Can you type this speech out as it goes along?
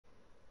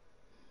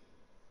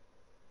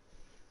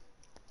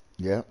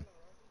Yep.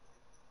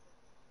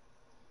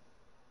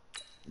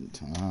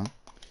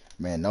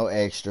 Man, no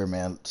extra,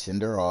 man.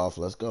 Send her off.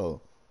 Let's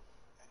go.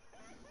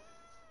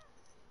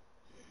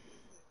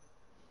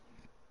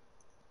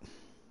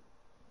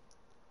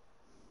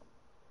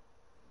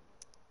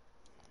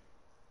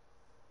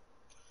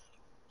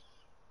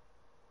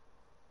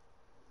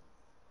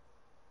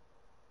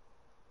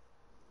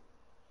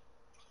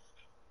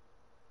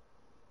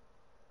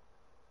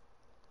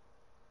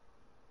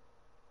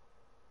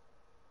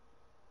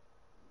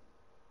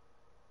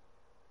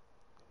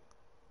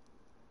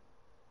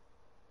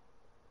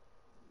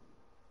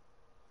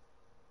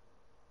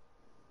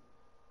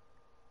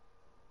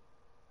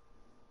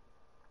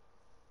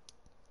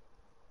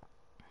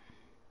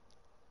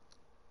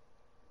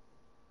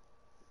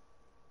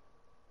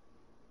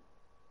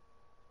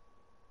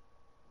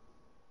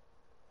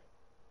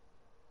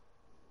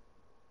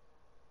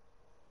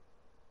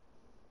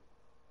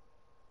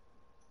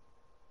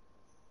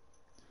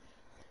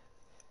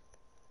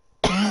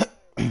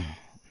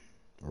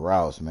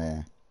 Rouse,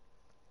 man.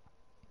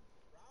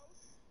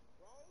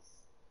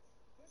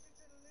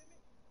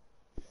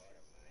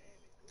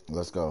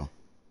 Let's go.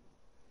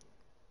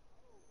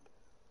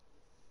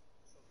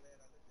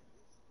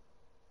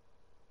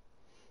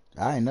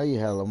 I didn't know you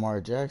had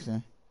Lamar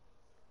Jackson.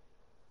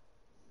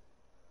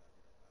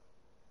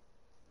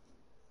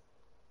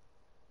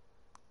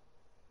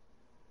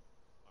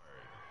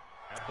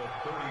 At the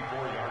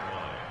 34-yard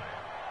line.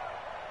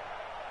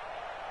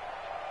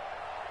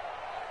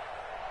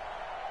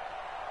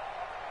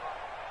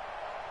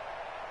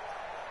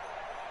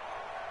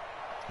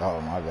 Oh,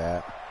 my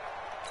bad.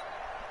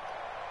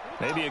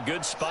 Maybe a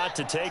good spot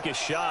to take a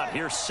shot.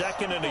 Here's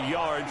 2nd and a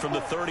yard from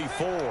the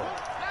 34.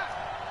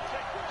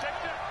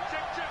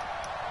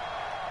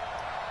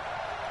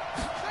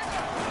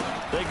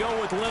 They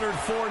go with Leonard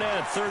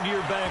Fournette,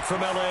 third-year back from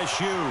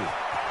LSU.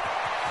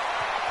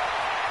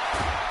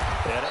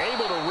 And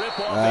able to rip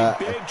off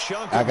a big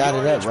chunk of I got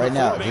it up right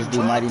now. Just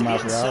do Mighty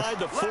Mouse inside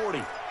the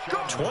 40.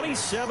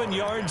 27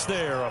 yards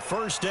there, a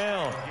first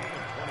down.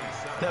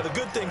 Now, the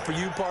good thing for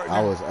you,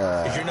 partner,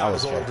 is you're not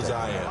as old as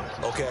I am,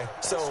 okay?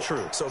 So,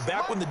 true. So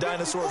back when the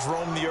dinosaurs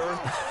roamed the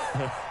earth,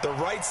 the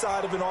right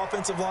side of an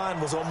offensive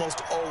line was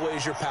almost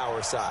always your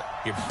power side.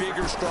 Your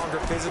bigger, stronger,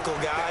 physical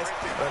guys.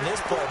 But in this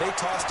play, they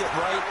tossed it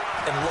right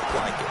and looked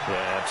like it.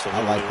 Yeah,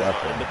 absolutely. I like that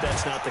play. But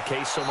that's not the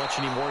case so much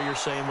anymore, you're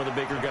saying, with the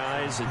bigger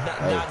guys?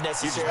 Not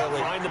necessarily. You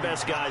just find the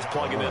best guys,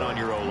 plug them in on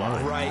your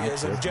O-line. Right.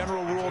 As a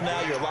general rule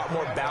now, you're a lot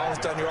more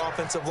balanced on your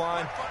offensive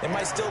line. It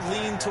might still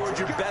lean towards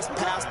your best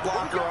pass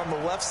blocker on the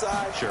left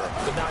side, sure,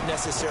 but not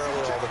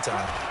necessarily all the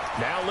time.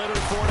 Now Leonard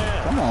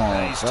Fournette. Come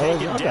on, he's fellas.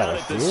 taken Y'all down gotta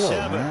at the feel,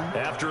 7 man.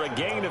 after a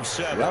gain of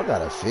 7. Y'all got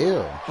to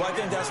feel. Well, I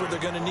think that's what they're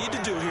going to need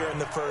to do here in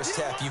the first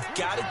half. You've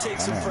got to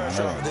take some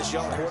pressure off of this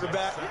young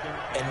quarterback,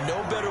 and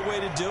no better way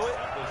to do it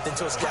than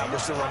to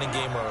establish the running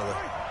game early.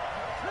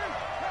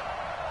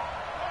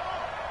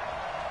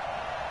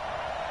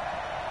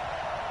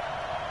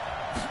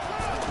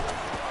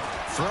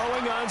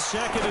 Throwing on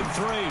 2nd and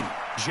 3.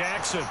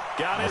 Jackson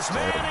got his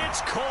man.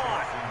 It's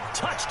caught.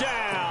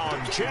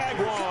 Touchdown,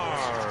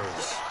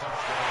 Jaguars.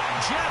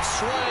 Jeff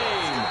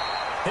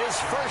Swain, his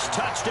first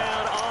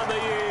touchdown on the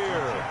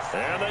year.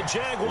 And the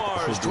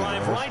Jaguars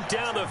drive right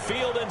down the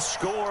field and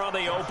score on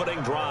the opening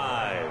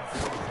drive.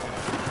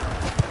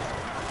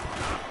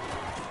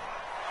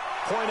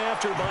 Point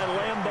after by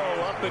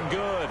Lambeau, up and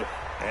good.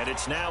 And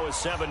it's now a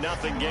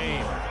 7-0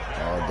 game.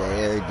 All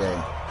day, every day.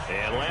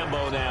 And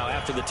Lambeau now,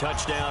 after the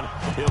touchdown,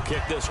 he'll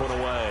kick this one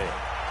away.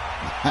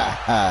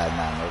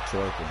 Nah, no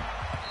twerking.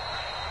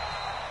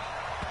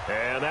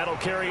 And that'll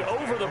carry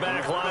over the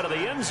back line of the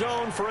end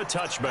zone for a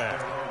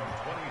touchback.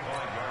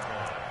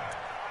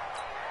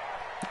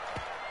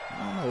 I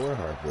don't know where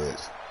Harp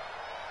is.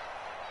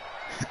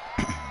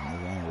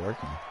 Maybe it ain't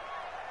working.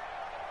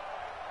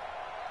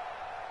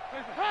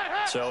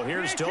 So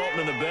here's Dalton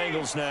and the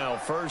Bengals now.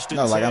 First and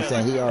 10. No, like I'm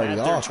saying, he already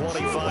at their off.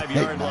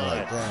 25-yard line.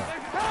 Like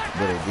that.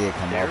 But it did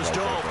come Here's off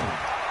like Dalton.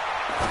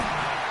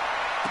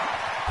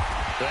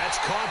 That's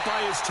caught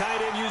by his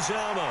tight end,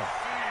 Uzama.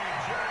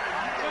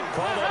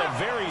 Call that a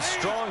very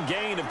strong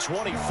gain of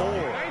 24.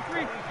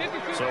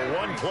 So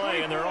one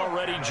play, and they're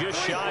already just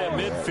shy of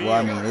midfield. Well,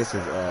 I mean, this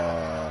is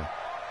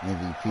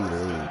MVP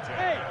league.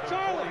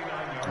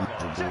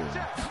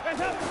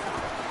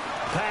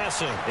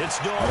 Passing, it's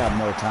Dalton. I got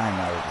more time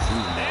now with the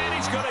season. And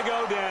he's going to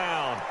go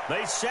down.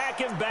 They sack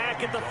him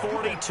back at the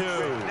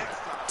 42.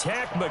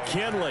 Tack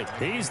McKinley,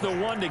 he's the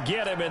one to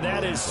get him, and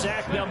that is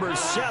sack number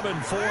 7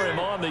 for him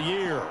on the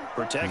year.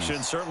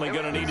 Protection certainly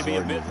going to need to be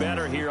a bit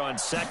better here on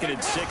 2nd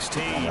and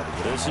 16.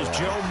 This is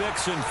Joe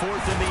Mixon,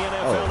 4th in the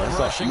NFL in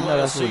rushing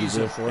last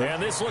season.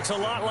 And this looks a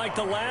lot like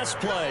the last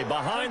play.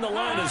 Behind the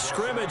line of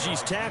scrimmage,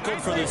 he's tackled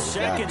for the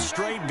 2nd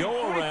straight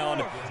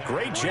go-around.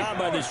 Great job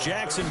by this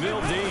Jacksonville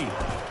D.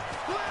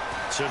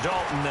 So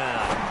Dalton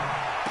now.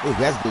 Ooh,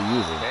 that's good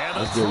using. And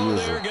the That's throw good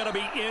there using. going to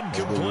be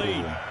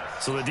incomplete.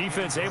 So the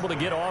defense able to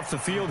get off the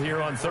field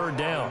here on 3rd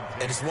down.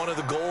 And it's one of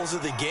the goals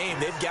of the game.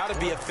 They've got to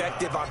be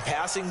effective on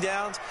passing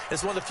downs.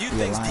 It's one of the few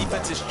things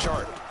defenses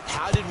chart.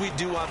 How did we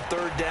do on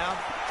 3rd down?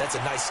 That's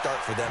a nice start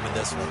for them in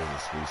this one.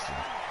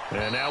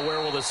 And now where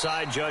will the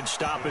side judge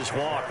stop his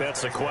walk?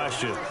 That's the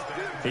question.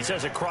 He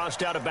says it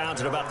crossed out of bounds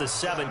at about the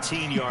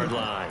 17-yard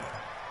line.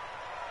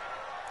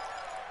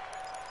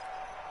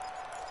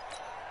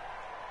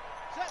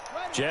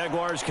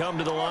 Jaguars come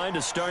to the line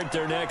to start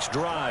their next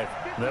drive.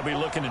 They'll be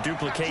looking to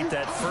duplicate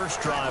that first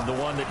drive, the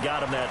one that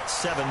got them that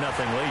 7-0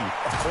 lead.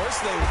 Of course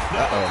they will.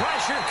 Now the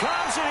pressure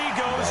comes and he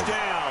goes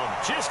down.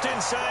 Just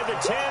inside the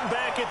 10,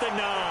 back at the 9.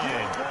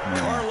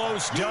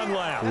 Carlos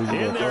Dunlap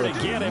in there to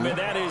get him, and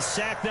that is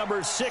sack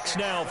number 6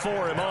 now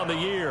for him on the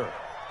year.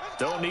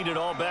 Don't need it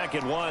all back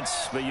at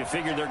once, but you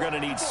figure they're going to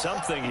need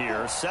something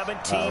here.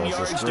 17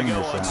 yards to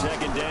go on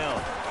 2nd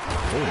down.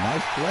 Oh,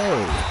 nice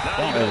play. Not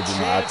even a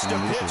chance to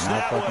pitch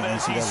that one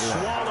as he's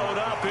swallowed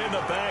up in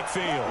the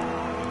backfield.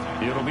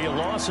 It'll be a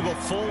loss of a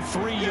full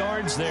 3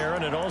 yards there,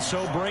 and it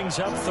also brings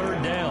up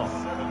 3rd down.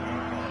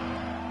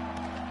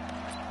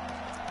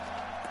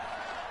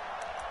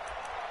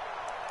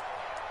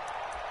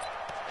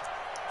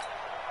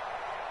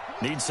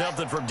 Need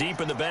something from deep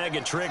in the bag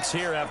of tricks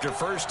here after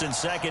 1st and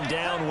 2nd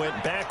down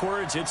went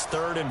backwards. It's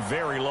 3rd and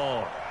very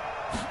long.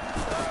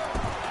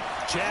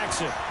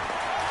 Jackson.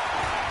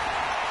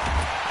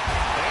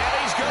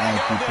 And he's going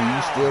to go down. You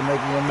still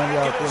making your money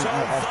off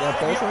that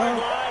post route?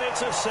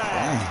 It's a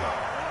sack.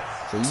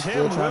 So you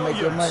still trying to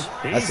make your money?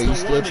 I said you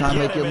still trying to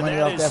make your money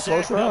off that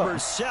post route? Number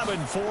 7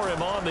 for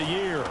him on the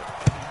year.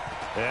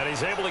 And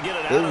he's able to get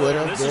it out It of would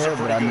there. have This is a there,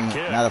 but I pretty mean,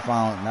 good kick. not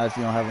if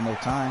you don't have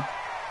enough time.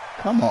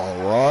 Come on,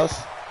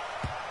 Ross.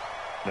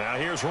 Now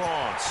here's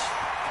Ross.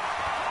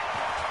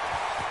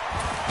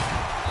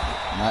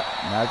 Not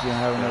if you don't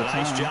have enough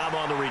time. Nice job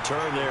on the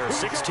return there,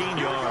 16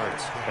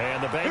 yards.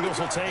 And the Bengals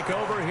will take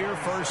over here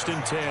 1st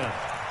and 10.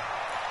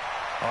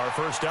 Our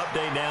first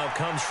update now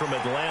comes from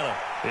Atlanta.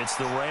 It's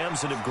the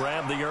Rams that have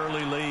grabbed the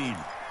early lead.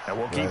 And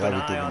we'll keep an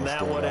eye on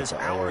that one as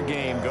our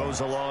game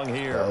goes along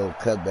here. Oh,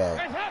 cutback.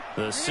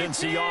 The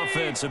Cincy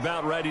offense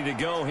about ready to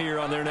go here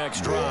on their next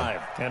drive.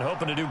 And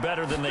hoping to do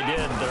better than they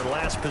did their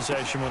last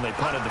possession when they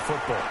punted the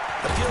football.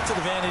 Appeal to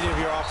the vanity of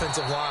your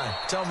offensive line.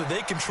 Tell them that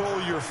they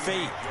control your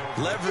fate.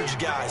 Leverage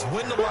guys.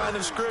 Win the line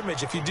of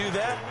scrimmage. If you do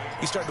that,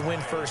 you start to win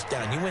 1st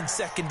down. You win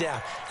 2nd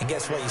down. And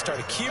guess what? You start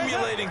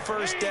accumulating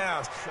 1st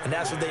downs. And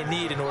that's what they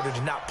need in order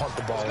to not punt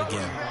the ball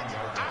again.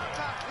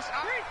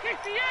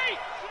 368!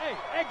 Hey,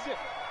 exit.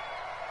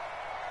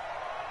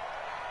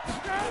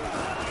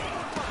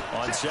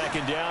 On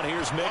 2nd down,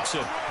 here's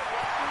Mixon.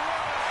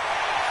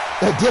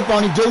 Dip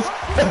on him, Deuce.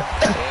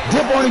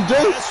 Dip on him,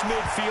 Deuce. Pass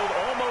midfield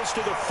almost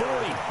to the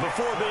 40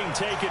 before being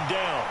taken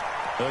down.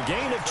 A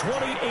gain of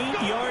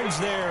 28 yards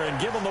there and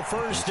give him a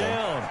 1st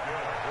down.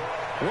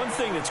 One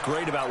thing that's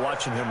great about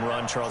watching him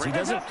run, Charles, he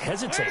doesn't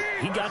hesitate.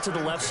 He got to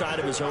the left side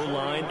of his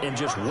O-line and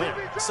just went.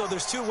 So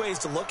there's 2 ways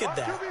to look at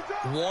that.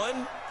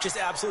 One, just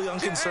absolutely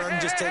unconcerned,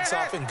 just takes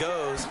off and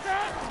goes.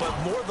 But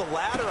more the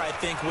latter, I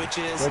think, which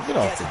is he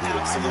has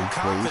absolute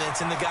confidence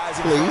in the guys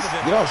in front of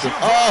him. Get off the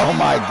oh,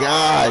 my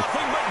gosh.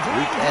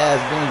 Weak-ass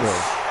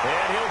Bengals.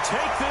 And he'll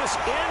take this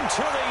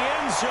into the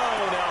end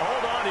zone. Now,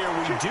 hold on here.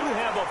 We do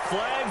have a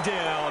flag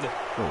down.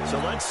 So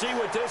let's see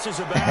what this is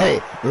about.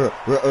 Hey, you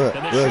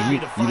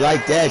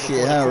like that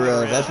shit, huh,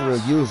 Russ? That's a real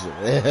user.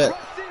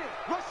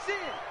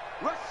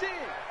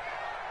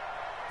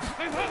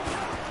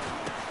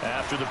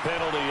 After the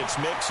penalty, it's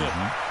Mixon.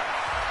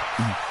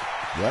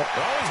 What?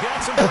 Oh, he's got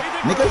some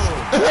breathing room.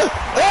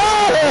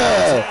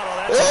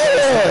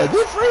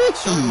 Good for you.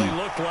 Certainly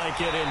looked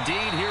like it.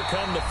 Indeed, here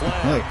come the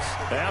flags.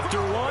 After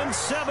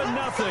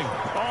 7-0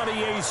 on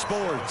EA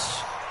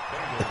Sports.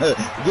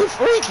 Good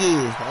freaky.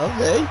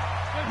 Okay.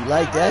 You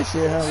like that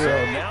shit, huh, So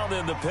Russ? now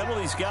then, the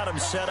penalty's got him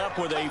set up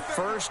with a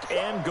 1st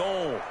and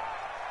goal.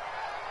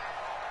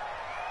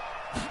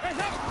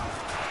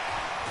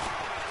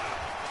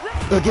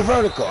 Get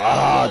vertical. A Oh,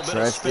 little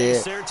bit of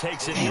space trusted. there,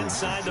 takes it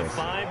inside the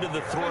 5 to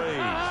the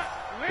 3.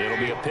 It'll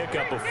be a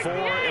pickup of 4,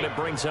 and it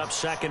brings up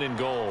 2nd and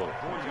goal.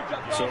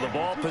 So the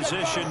ball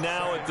position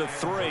now at the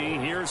 3.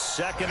 Here's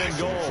 2nd and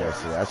goal. I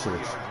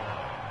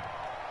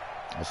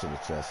should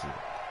have trusted it.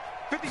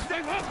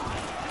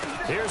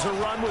 Here's a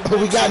run with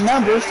We got Mixon.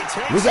 numbers. And he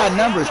takes We got it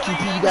numbers. down QP,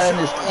 the you gotta end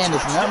understand zone.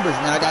 it's numbers,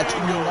 man. I got too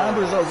many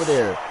numbers over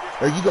there.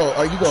 Are you go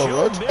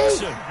rotate?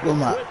 Mixon Go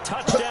my. with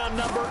touchdown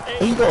number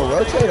 8. You go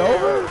rotate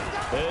over?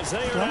 As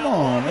they are Come now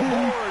on, the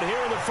man. board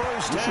here in the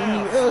first You see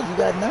half. me else? You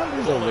got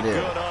numbers over there.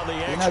 Good on the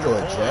You're extra not gonna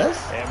point.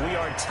 adjust. And we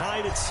are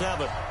tied at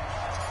 7.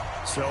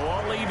 So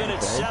all even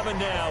at 7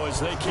 now as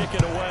they kick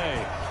it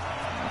away.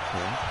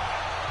 Okay.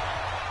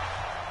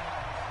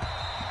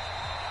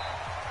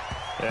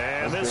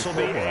 And this will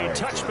be a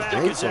touchback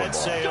as that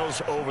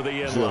sails over the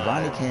end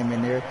Giovanni line. came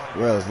in there.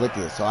 Whereas, look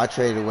at it. So I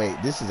traded away.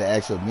 This is the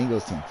actual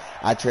Mingos team.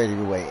 I traded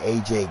away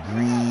A.J.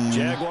 Green.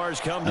 Jaguars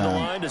come to the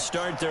line to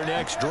start their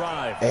next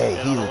drive. Hey,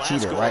 he's a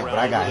cheater, right? But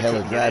I got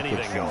hella draft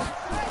picks for him.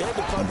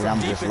 And then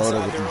I'm just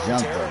loaded with these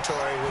jump books.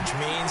 Which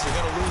means you're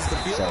going to lose the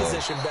field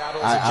position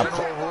battle as a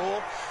general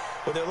rule.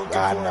 What they're looking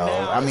I for know.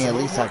 now I mean, is at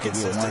least I could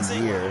get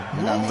 1 year.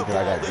 You know what I mean? Because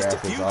I got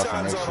draft picks off for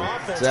next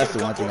year. So that's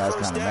the one thing I was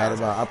kind of mad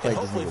about. I played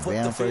this nigga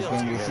Bam first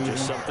game of the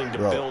season.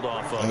 Bro,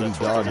 Andy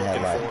Dalton had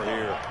like,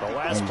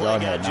 Andy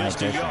Dalton had 9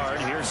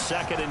 touchdowns. Here's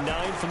 2nd and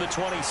 9 from the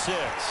 26.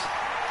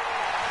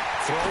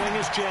 Throwing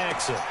is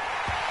Jackson.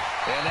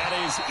 And that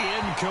is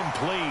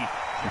incomplete.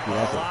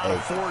 A lot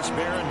of force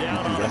bearing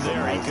down on him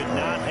there. He could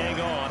not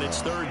hang on.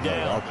 It's 3rd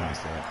down.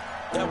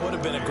 That would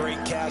have been a great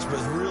catch, but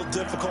it's real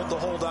difficult to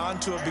hold on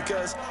to it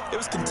because it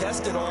was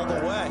contested all the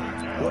way.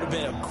 Would have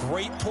been a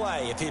great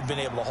play if he'd been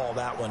able to haul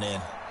that one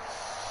in.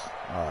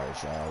 All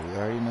right, y'all. We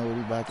already know what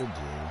he's about to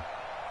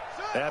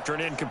do. After an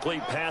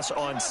incomplete pass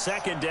on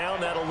 2nd down,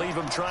 that'll leave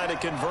him trying to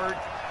convert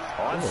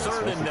on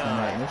 3rd and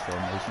 9.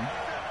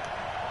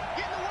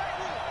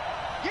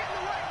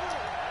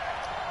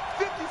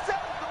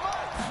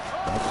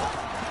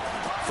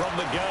 From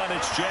the gun,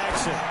 it's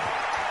Jackson.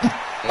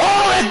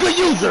 Oh, that's good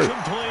user.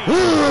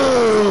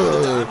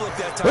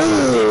 Good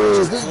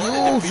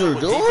user,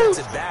 dude.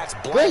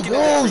 Great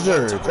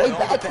user. Great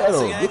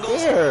backpedal. Get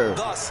there.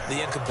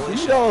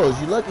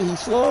 You lucky he's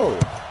slow.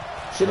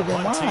 Should have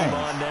been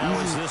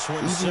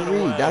mine. Easy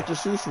read. Dr.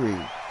 Seuss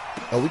read.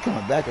 Oh, we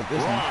coming back at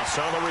this one. Ross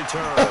on the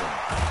return.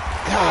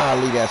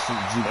 Golly, that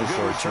Jeep A is good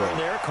so return slow.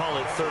 there. Call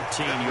it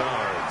 13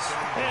 yards.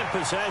 And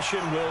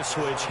possession will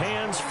switch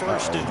hands.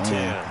 1st and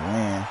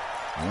 10.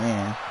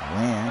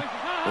 Win.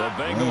 The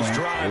Bengals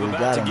drive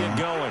about to get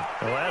going.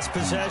 The last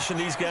possession,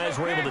 these guys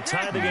were able to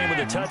tie the game with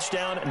a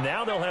touchdown, and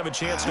now they'll have a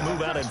chance to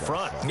move out in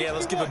front. Yeah,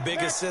 let's give a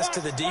big assist to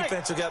the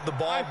defense who got the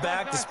ball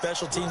back. The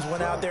special teams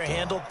went out there,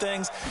 handled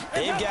things.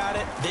 They've got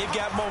it. They've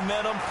got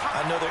momentum.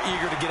 I know they're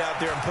eager to get out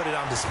there and put it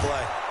on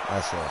display.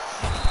 That's it.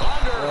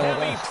 Under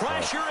heavy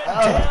pressure,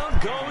 and down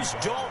goes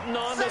Dalton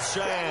on the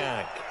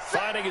sack.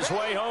 Finding his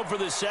way home for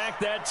the sack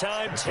that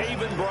time,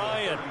 Taven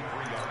Bryan.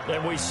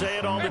 And we say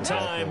it all the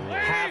time,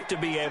 have to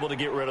be able to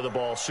get rid of the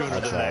ball sooner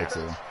than that.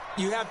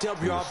 You have to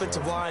help your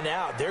offensive line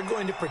out. They're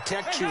going to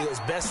protect you as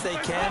best they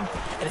can.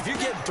 And if you're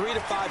getting 3 to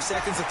 5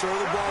 seconds to throw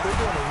the ball, they're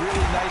doing a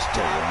really nice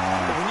job.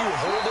 But when you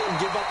hold it and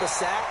give up a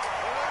sack,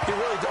 you're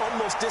really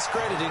almost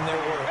discrediting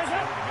their work.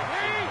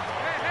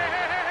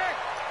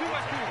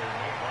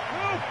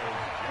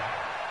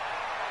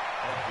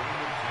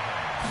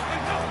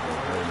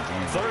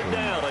 3rd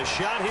down, a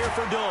shot here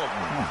for Dalton.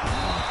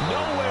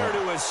 Nowhere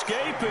to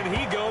escape, and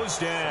he goes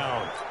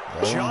down.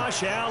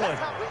 Josh Allen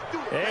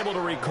able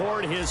to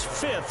record his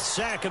 5th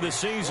sack of the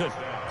season.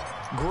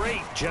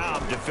 Great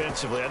job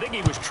defensively. I think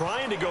he was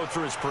trying to go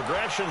through his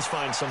progressions,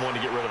 find someone to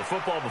get rid of the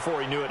football.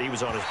 Before he knew it, he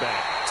was on his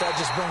back. So that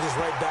just brings us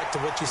right back to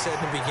what you said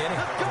in the beginning.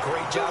 A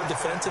great job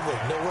defensively.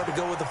 Nowhere to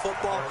go with the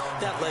football.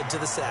 That led to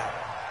the sack.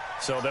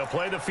 So they'll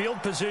play the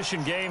field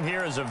position game here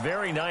as a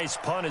very nice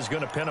punt is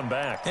going to pin them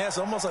back. Yeah, it's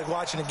almost like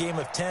watching a game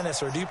of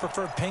tennis, or do you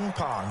prefer ping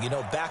pong? You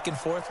know, back and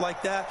forth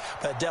like that?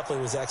 That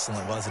definitely was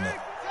excellent, wasn't it?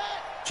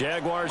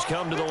 Jaguars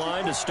come to the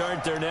line to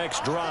start their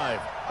next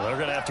drive. They're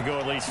going to have to go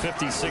at least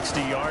 50,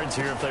 60 yards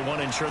here if they want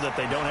to ensure that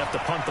they don't have to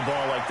punt the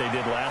ball like they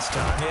did last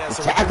time. Yeah,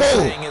 so what you're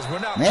saying is we're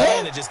not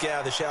playing to just get out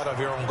of the shadow of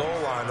your own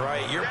goal line,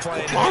 right? You're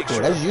playing to make sure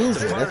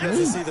the punter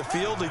doesn't see the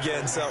field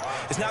again. So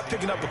it's not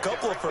picking up a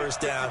couple of first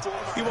downs.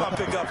 You want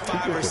to pick up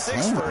 5 or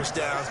 6 first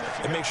downs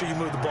and make sure you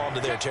move the ball into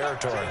their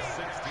territory.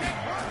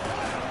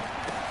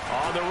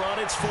 On the run,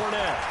 it's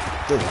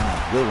Fournette. Good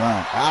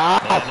run.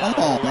 Come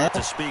on, man.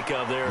 To speak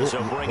of there,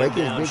 so bring it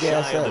down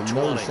shy of the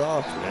 20.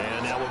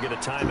 And now we'll get a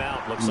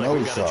timeout. Looks like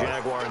we've got a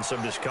Jaguar and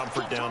some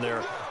discomfort down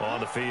there on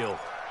the field.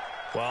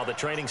 While the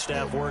training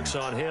staff works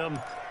on him,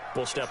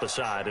 we'll step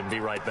aside and be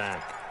right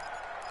back.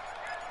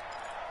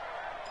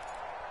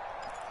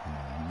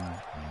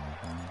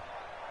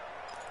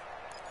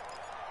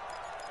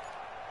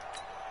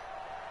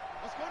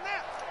 Let's go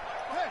now.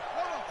 Go ahead.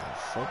 What the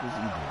fuck is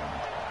he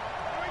doing?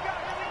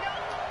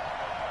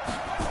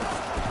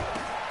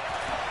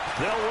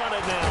 They'll run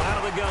it now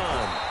out of the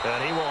gun.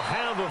 And he will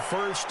have a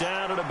first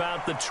down at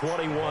about the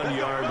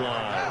 21-yard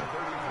line.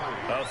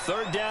 A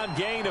 3rd down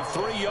gain of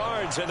 3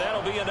 yards, and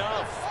that'll be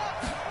enough.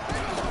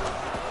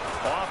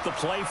 Off the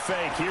play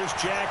fake, here's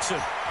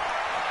Jackson.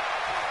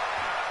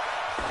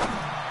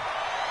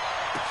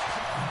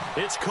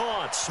 It's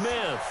caught,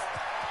 Smith.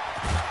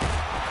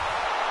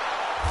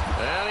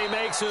 And he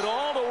makes it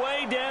all the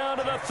way down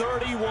to the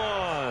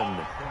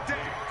 31.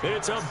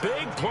 It's a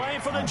big play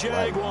for the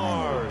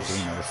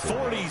Jaguars.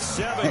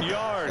 47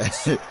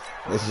 yards. They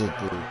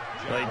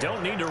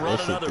don't need to run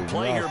another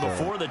play here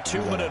before the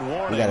 2-minute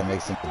warning. We got to make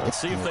some. Let's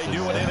see if they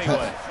do it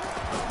anyway.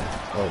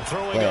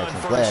 Throwing on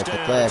flash, first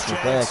down,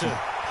 Jackson.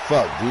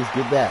 Fuck, Deuce,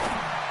 get back.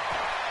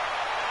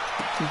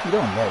 You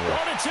don't never.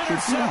 Oh, it's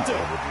intercepted.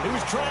 He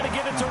was trying to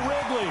get it to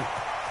Ridley.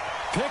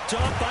 Picked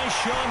up by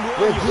Sean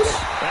Williams.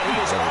 And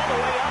he is all the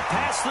way up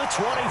past the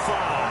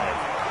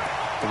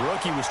 25. The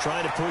rookie was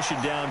trying to push it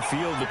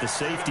downfield, but the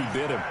safety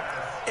bit him.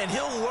 And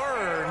he'll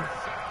learn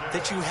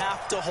that you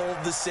have to hold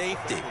the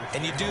safety.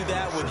 And you do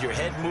that with your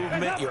head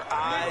movement, your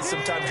eyes,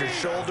 sometimes your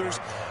shoulders.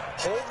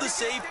 Hold the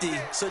safety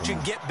so that you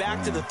can get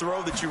back to the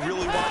throw that you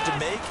really want to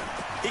make.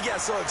 He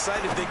got so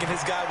excited thinking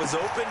his guy was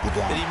open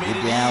that he made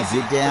it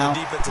easy for the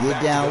defensive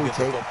back to go get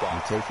the football.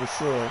 We take for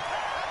sure.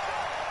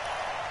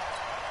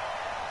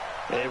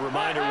 A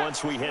reminder,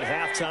 once we hit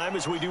halftime,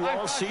 as we do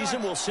all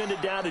season, we'll send it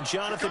down to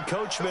Jonathan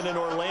Coachman in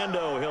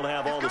Orlando. He'll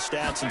have all the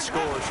stats and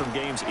scores from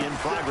games in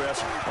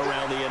progress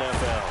around the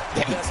NFL.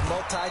 The best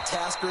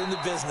multitasker in the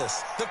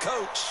business, the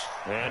coach.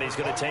 And he's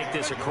going to take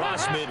this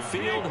across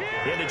midfield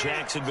into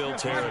Jacksonville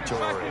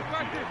territory.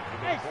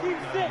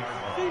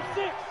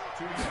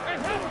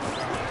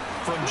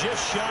 From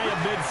just shy of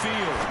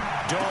midfield,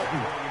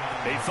 Dalton.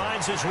 He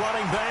finds his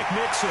running back,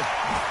 Mixon.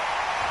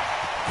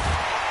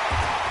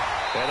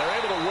 And they're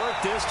able to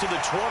work this to the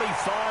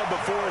 25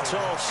 before it's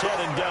all said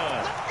and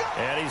done.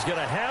 And he's going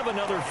to have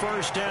another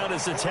first down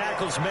as the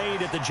tackle's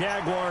made at the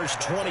Jaguars'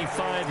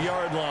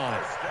 25-yard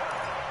line.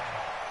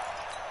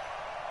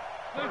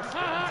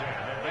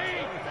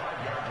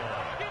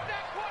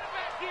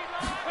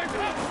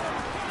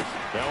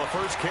 Now a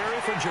first carry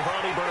from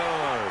Giovanni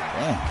Bernard.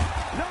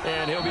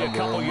 And he'll be a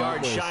couple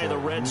yards shy of the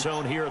red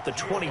zone here at the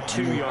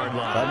 22-yard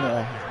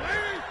line.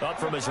 Up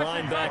from his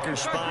linebacker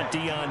spot,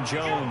 Deion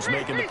Jones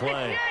making the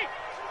play.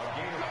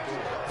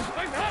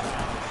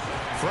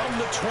 From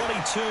the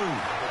 22,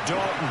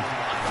 Dalton.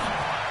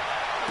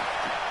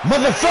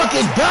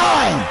 Motherfucking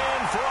dime!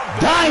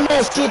 Dime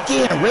that shit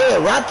in,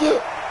 Red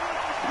Rocket.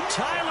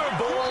 Tyler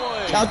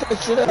Boyd. Count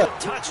that shit up.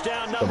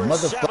 Touchdown number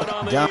 7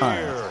 on the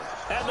year.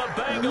 And the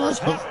Bengals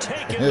have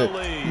taken the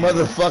lead.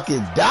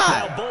 Motherfucking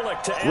dime.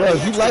 Well,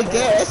 you like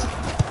that?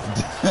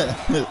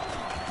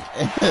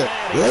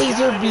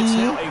 Laser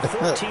beam. A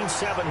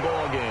 14-7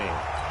 ball game.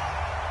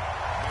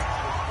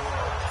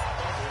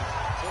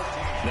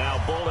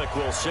 Now Bullock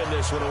will send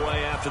this one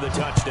away after the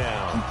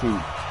touchdown.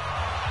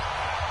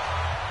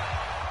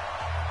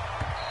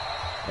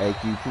 Hey,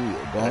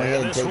 QP, go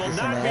ahead and this take will this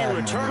not in be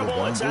the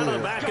returnable. It's out of the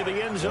back of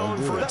the end zone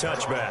for a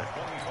touchback.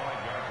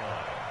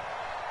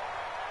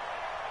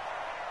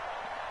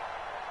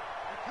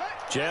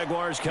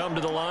 Jaguars come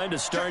to the line to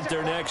start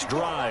their next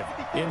drive.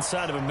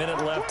 Inside of a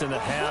minute left in the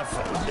half.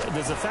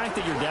 Does the fact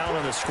that you're down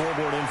on the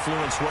scoreboard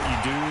influence what you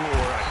do?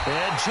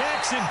 And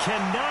Jackson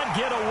cannot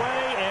get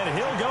away, and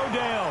he'll go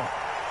down.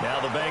 Now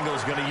the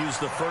Bengals going to use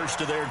the first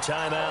of their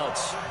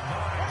timeouts,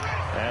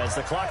 as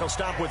the clock will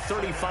stop with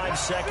 35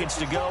 seconds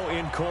to go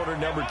in quarter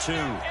number 2.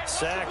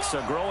 Sacks,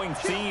 a growing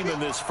theme in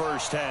this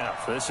first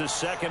half. This is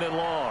 2nd and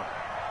long.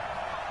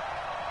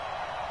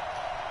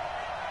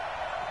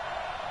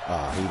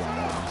 Oh, he don't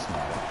want to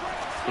snap.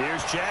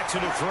 Here's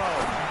Jackson to throw.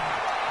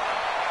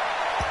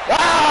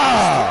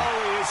 Ah!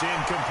 Throw is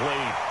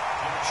incomplete.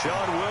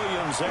 Sean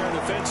Williams there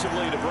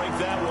defensively to break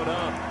that one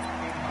up.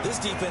 This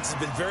defense has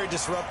been very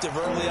disruptive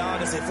early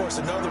on as they force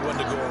another one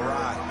to go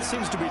awry. It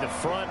seems to be the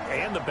front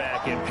and the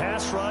back. In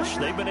pass rush,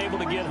 they've been able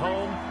to get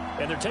home,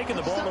 and they're taking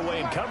the ball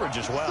away in coverage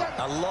as well.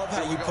 I love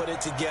how you put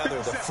it together.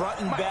 The front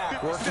and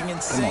back working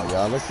in sync. Come on,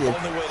 y'all. Let's see.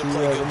 Let me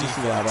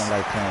see why I don't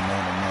like playing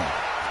man to man.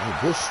 Hey,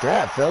 good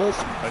strap, fellas.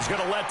 He's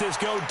going to let this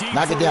go deep.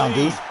 Knock it down,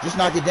 Deuce. Just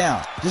knock it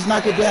down. Just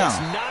knock it down.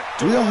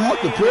 We don't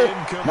want the pick.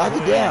 Knock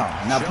it down.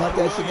 Now punt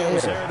that shit in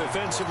the air.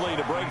 Defensively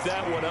to break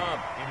that one up.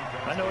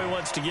 I know he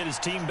wants to get his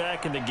team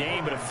back in the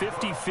game, but a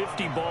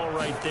 50-50 ball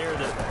right there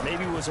that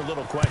maybe was a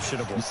little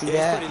questionable. You see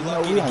that? You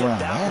know, we don't run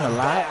man a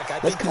lot.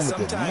 Let's come with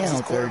the man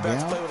on third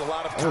down.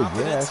 Oh,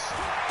 yes.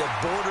 That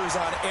borders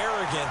on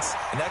arrogance,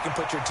 and that can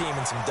put your team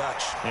in some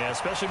Dutch. Yeah,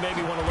 especially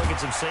maybe want to look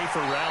at some safer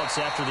routes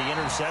after the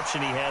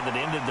interception he had that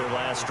ended their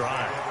last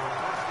drive.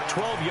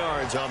 12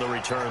 yards on the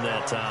return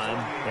that time.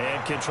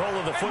 And control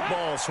of the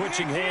football,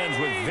 switching hands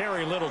with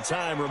very little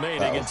time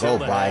remaining until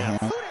the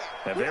half.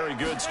 A very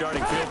good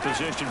starting field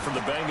position from the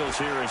Bengals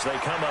here as they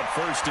come up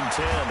 1st and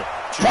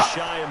 10. Just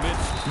shy of mid.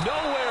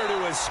 Nowhere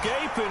to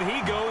escape, and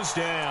he goes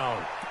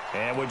down.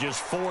 And with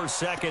just 4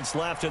 seconds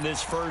left in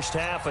this first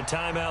half, a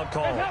timeout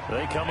call.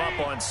 They come up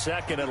on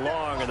 2nd and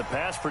long, and the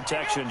pass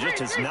protection just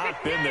has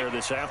not been there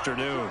this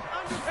afternoon.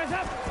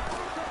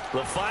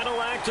 The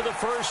final act of the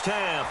first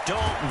half,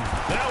 Dalton.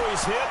 Now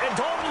he's hit, and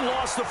Dalton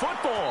lost the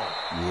football.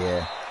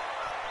 Yeah.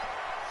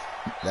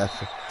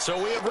 So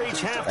we have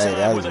reached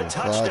halftime with a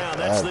touchdown.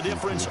 That's the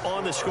difference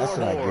on the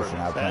scoreboard.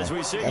 As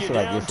we sit you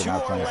down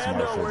to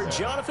Orlando, where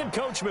Jonathan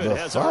Coachman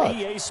has our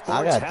EA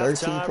Sports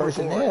halftime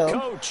report.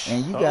 Coach,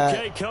 and you got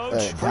okay,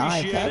 Coach,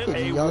 appreciate it.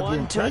 A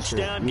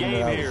one-touchdown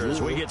game here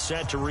as we get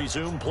set to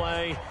resume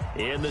play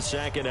in the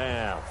 2nd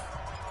half.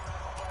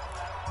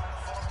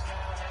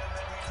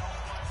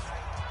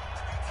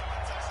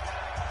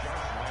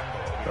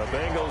 The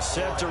Bengals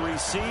set to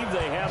receive.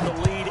 They have the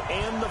lead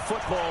and the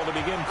football to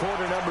begin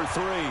quarter number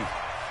 3.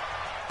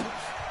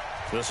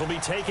 This will be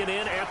taken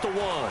in at the 1.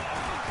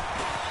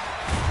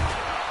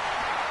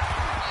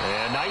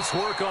 And Nice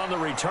work on the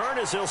return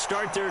as they'll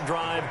start their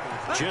drive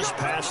just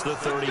past the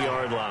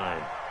 30-yard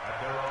line.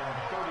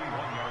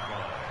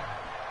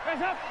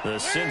 The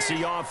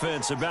Cincy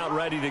offense about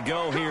ready to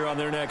go here on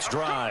their next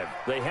drive.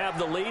 They have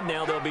the lead.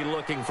 Now they'll be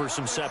looking for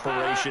some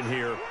separation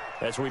here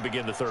as we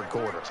begin the third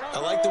quarter. I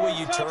like the way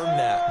you term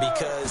that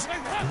because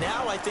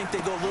now I think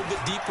they go a little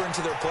bit deeper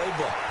into their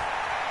playbook.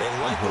 They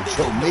like what they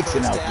did in the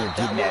first half.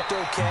 That looked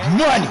okay.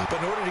 Money. But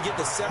in order to get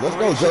the separation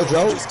Let's go,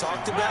 JoJo. we just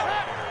talked about,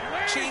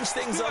 change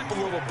things up a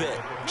little bit.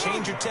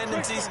 Change your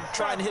tendencies.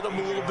 Try and hit them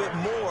a little bit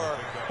more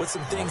with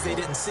some things they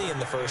didn't see in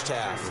the first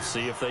half. We'll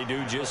see if they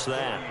do just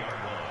that.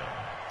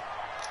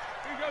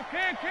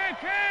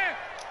 Can.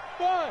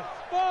 Buzz.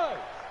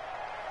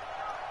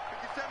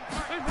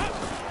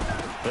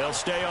 They'll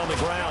stay on the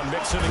ground,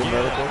 mix it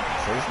again.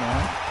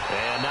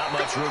 And not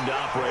much room to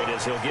operate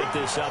as he'll get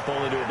this up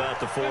only to about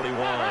the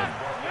 41.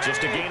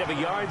 Just a gain of a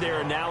yard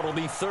there, and now it'll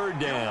be third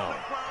down.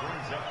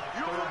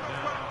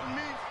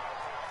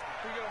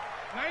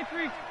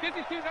 93,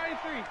 52,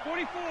 93,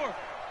 44.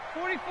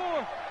 There you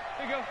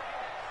go.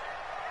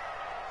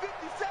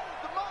 57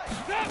 to Mike.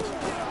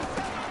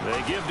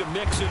 They give to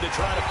Mixon to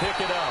try to pick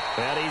it up.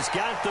 And he's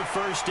got the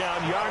first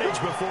down yardage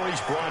before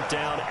he's brought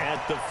down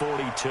at the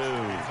 42.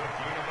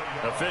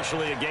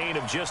 Officially a gain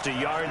of just a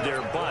yard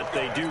there, but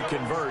they do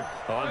convert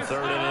on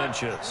 3rd and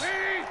inches.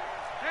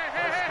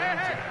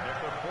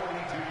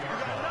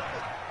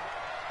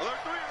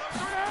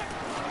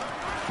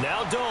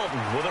 Now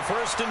Dalton with a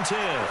 1st and 10.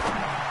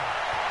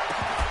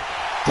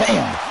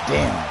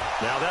 Damn.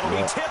 Now that'll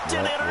be tipped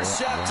and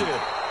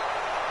intercepted.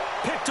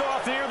 Picked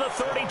off near the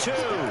 32.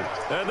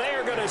 And they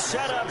are going to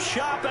set up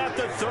shop at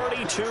the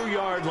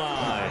 32-yard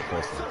line.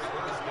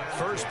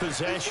 First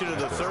possession of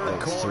the third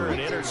quarter, an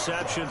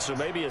interception, so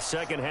maybe a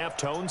second-half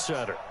tone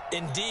setter.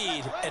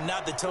 Indeed, and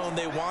not the tone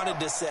they wanted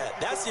to set.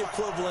 That's the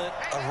equivalent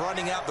of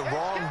running out the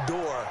wrong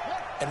door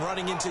and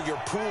running into your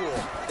pool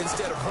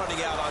instead of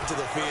running out onto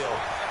the field.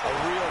 A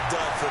real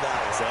dud for that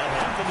one. Has that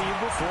happened to you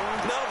before?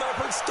 No, but I've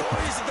heard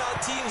stories about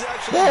teams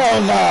actually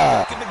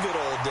nah. in the good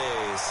old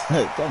days.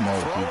 Hey, come on,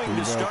 Throwing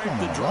to start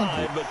the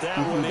drive, but that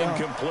one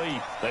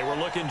incomplete. They were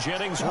looking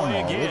Jennings'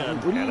 way again.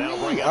 What do you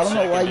mean? I don't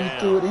know why you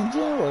threw it in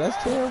general.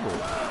 That's terrible.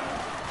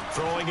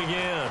 Throwing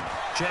again.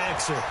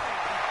 Jackson.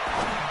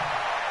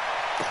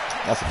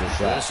 That's a good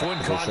shot. This one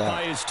caught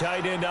by his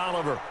tight end,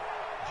 Oliver.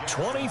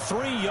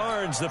 23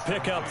 yards the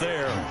pickup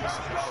there.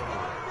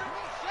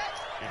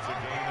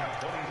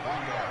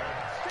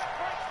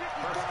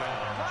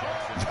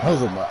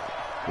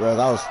 Whereas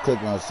I was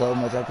clicking on so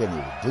much I couldn't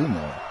even do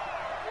nothing.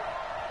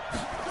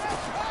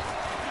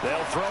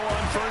 They'll throw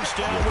on 1st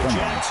down with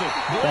Jackson.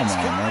 Come on,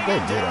 man. Go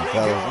get him,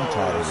 fellas. I'm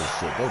tired of this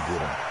shit. Go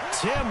get him.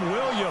 Tim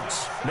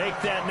Williams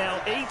make that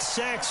now 8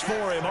 sacks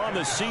for him on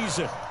the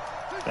season.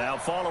 Now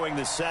following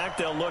the sack,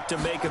 they'll look to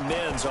make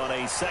amends on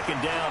a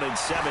 2nd down and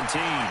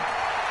 17.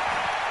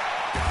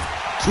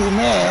 Two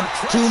man.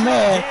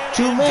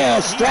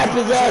 Strap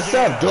his ass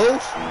up,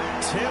 dude.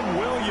 Tim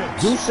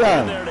Williams do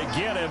something there to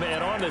get him,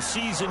 and on the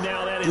season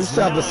now that is do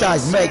something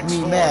besides make me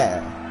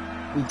mad.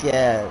 We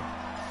can.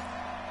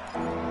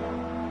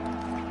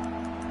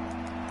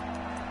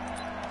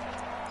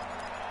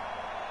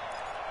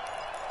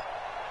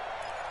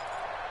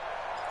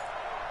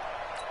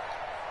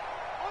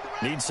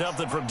 Need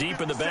something from deep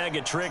in the bag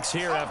of tricks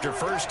here after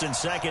 1st and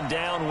 2nd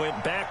down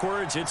went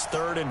backwards. It's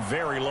 3rd and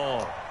very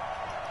long.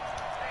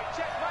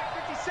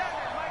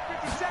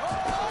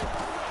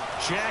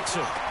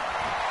 Jackson.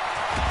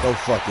 Go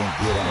fucking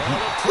get him.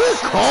 Good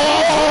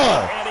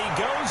call!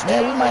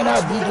 Man, we might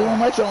not be doing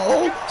much on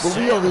O, but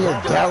we over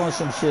here dialing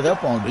some shit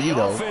up on D,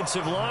 though. That's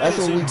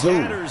what we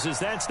do.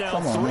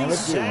 Come on, man,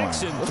 let's get one.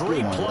 Let's get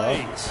one,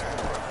 dog.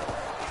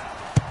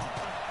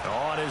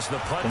 On as the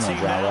punt team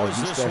now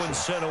as this one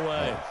sent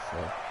away.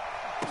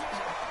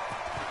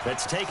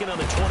 That's taken on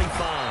the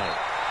 25.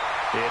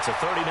 It's a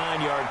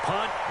 39-yard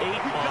punt, 8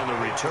 on the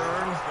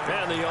return,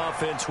 and the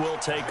offense will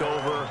take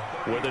over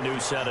with a new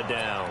set of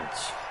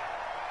downs.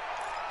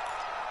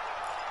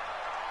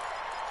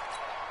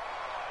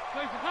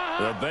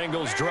 The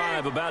Bengals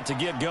drive about to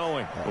get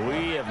going.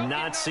 We have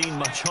not seen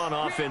much on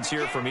offense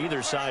here from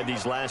either side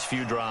these last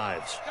few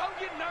drives.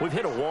 We've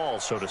hit a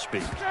wall, so to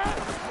speak.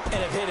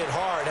 And have hit it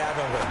hard,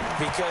 haven't we?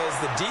 Because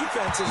the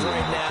defenses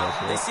right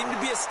now, they seem to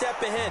be a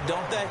step ahead,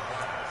 don't they?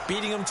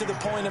 Beating them to the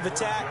point of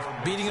attack,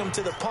 beating them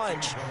to the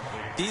punch.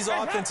 These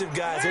offensive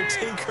guys are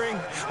tinkering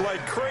like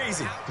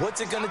crazy.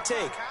 What's it going to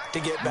take to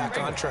get back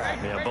on track?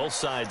 Yeah, both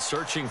sides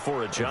searching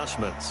for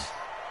adjustments.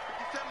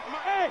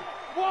 Hey,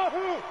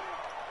 wahoo!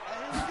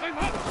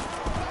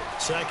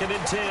 2nd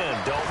and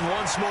 10. Dalton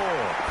once more.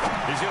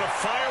 He's going to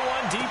fire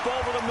one deep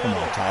over the middle.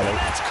 Come on, Tyler.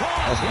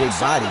 That's big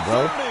body,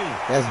 bro.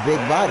 That's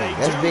big body.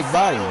 That's big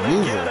body.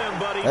 Use it.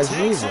 Let's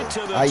use it.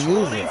 I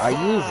use it.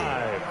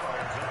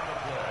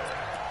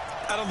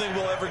 I don't think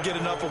we'll ever get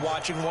enough of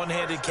watching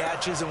one-handed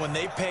catches, and when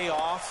they pay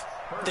off,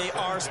 They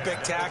are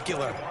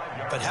spectacular.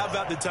 But how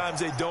about the times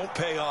they don't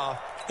pay off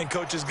and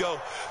coaches go,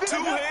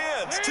 two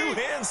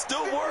hands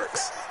still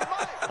works.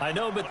 I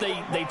know, but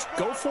they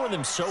go for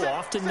them so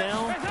often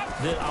now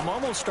that I'm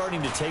almost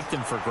starting to take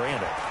them for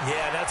granted.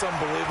 Yeah, that's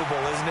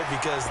unbelievable, isn't it?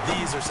 Because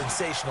these are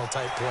sensational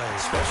type plays.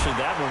 Especially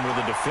that one with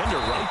the defender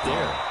right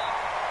there.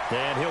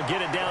 And he'll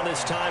get it down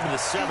this time to the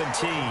 17.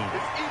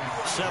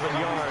 7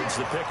 yards,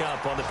 the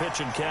pickup on the pitch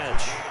and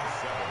catch.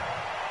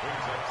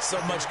 So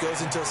much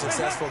goes into a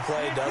successful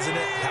play, doesn't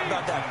it? How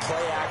about that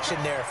play action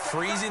there?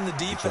 Freezing the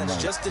defense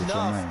just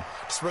enough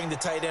to bring the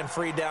tight end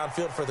free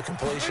downfield for the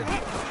completion.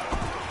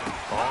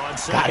 On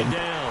second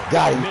down.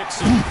 Got him.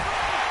 Mixon. And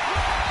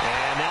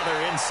now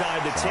they're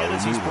inside the 10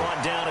 as he's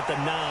brought down at the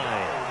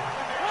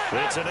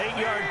 9. It's an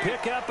 8-yard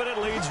pickup, and it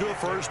leads to a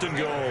 1st and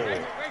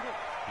goal.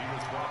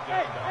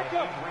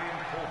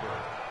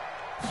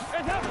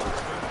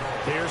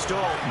 Here's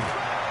Dalton.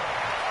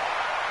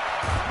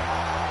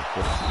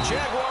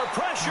 Jaguar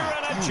pressure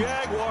and a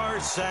Jaguar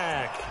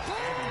sack.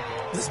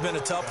 This has been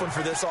a tough one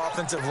for this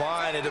offensive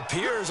line. It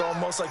appears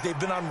almost like they've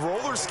been on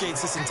roller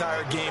skates this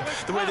entire game,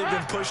 the way they've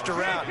been pushed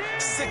around.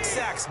 6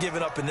 sacks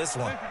given up in this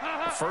one.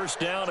 First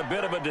down, a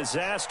bit of a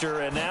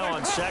disaster, and now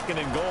on 2nd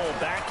and goal,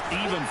 back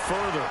even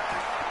further.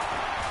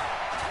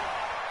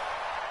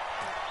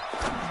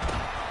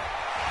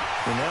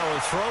 And now a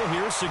throw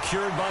here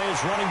secured by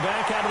his running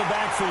back out of the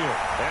backfield.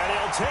 And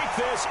he'll take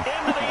this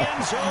into the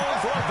end zone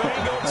for a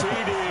Bengal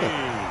TD.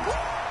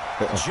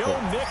 Joe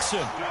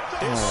Mixon,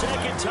 his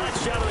 2nd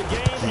touchdown of the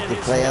game. Keep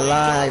the play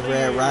alive,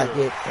 Red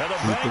Rocket.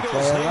 Keep the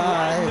play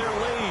alive.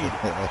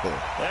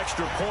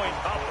 Extra point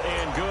up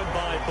and good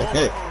by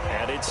Bullock.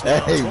 And it's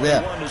now Hey,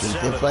 21-7.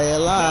 keep the play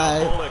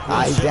alive.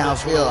 He's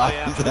downfield.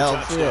 He's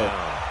downfield.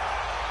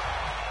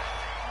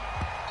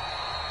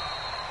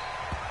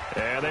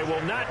 And they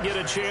will not get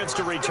a chance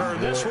to return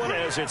this one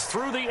as it's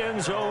through the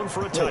end zone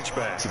for a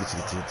touchback.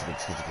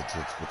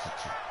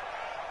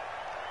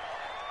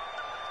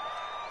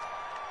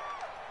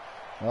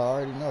 I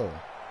already know.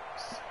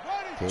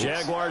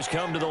 Jaguars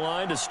come to the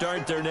line to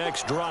start their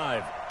next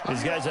drive.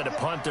 These guys had to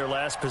punt their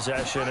last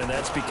possession, and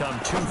that's become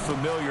too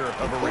familiar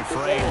of a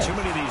refrain. Too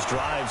many of these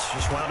drives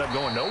just wound up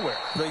going nowhere.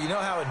 But you know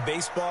how in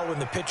baseball, when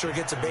the pitcher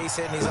gets a base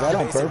hit and he's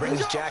on base, they bring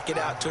his jacket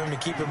out to him to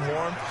keep him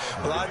warm?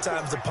 A lot of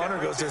times the punter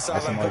goes to the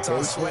sideline, puts on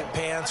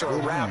sweatpants or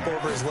a wrap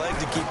over his leg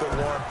to keep it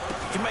warm.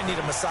 He might need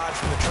a massage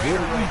from the trainer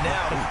right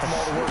now from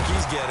all the work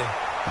he's getting.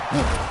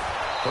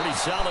 Pretty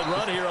solid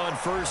run here on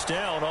 1st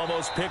down.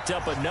 Almost picked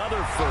up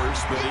another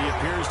first, but he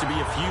appears to be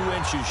a few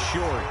inches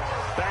short.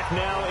 Back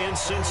now in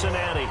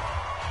Cincinnati.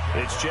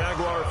 It's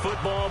Jaguar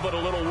football, but a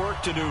little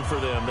work to do for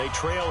them. They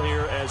trail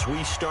here as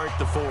we start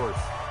the 4th.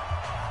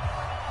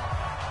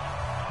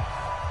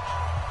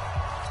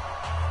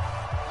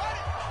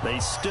 They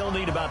still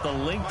need about the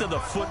length of the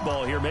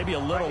football here, maybe a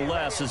little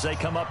less as they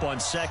come up on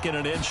 2nd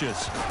and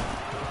inches.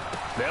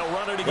 They'll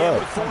run it again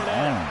with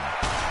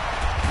Fournette.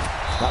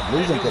 Stop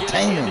losing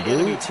containment,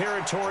 dude.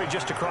 Territory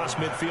just across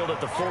midfield at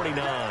the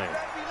 49.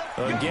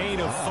 A gain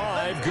of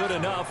 5, good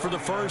enough for the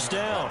 1st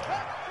down.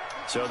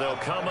 So they'll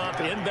come up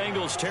in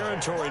Bengals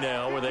territory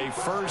now with a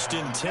 1st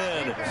and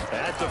 10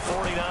 at the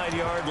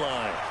 49-yard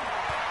line.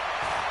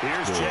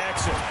 Here's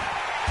Jackson.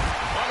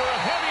 Under a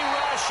heavy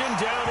rush, and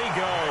down he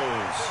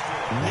goes.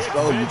 Nick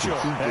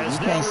Vigil has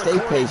you now can't stay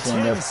patient 10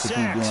 enough to keep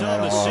doing sacks that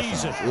on the all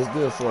season. offense. It's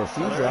good for a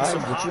few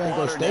drives, but you ain't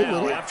going to stay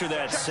with it. After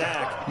that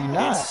sack, You're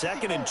not. it's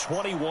 2nd and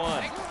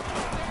 21.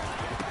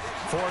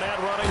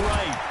 Fournette running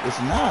right.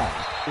 It's not.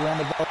 You ran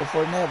the ball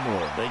before that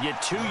boy. They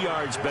get 2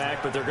 yards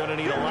back, but they're going to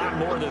need a lot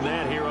more than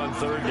that here on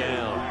 3rd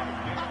down.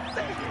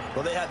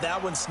 Well, they had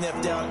that one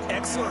sniffed down.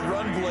 Excellent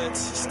run blitz.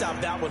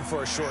 Stopped that one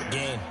for a short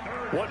gain.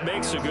 What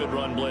makes a good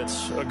run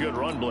blitz a good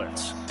run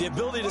blitz? The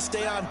ability to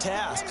stay on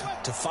task,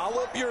 to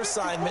follow up your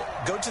assignment,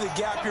 go to the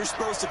gap you're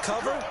supposed to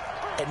cover,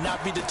 and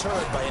not be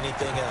deterred by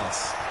anything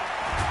else.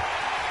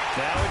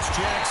 Now it's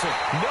Jackson.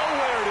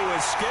 Nowhere to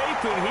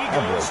escape, and he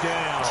goes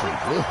down.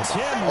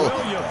 Tim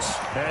Williams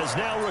has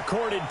now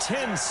recorded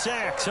 10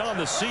 sacks on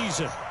the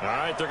season. All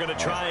right, they're going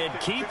to try and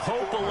keep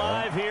hope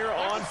alive here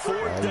on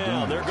 4th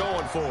down. They're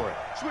going for it.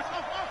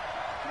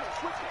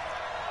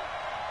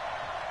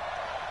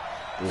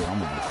 Yeah, I'm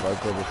going to be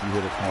fucked up if you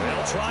hit a corner.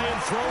 They'll try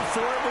and throw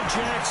for it with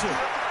Jackson.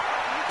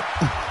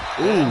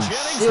 Ooh,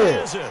 Jennings shit.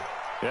 has it.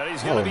 And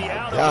he's going to be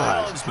out of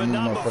bounds, but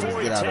not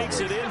before he takes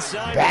it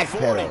inside the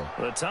 40.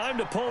 The time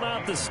to pull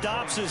out the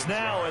stops is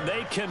now, and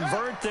they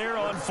convert there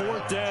on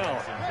 4th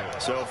down.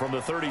 So from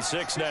the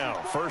 36 now,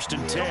 1st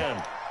and 10.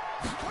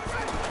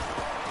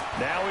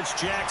 Now it's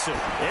Jackson,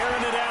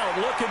 airing it out,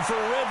 looking for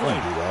Ridley.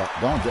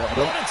 Don't do that.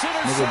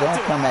 Nigga,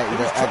 don't come at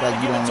you act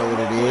like you don't know what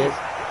it is.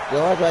 Yo,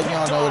 act like you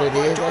don't know what it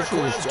is. That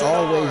shit is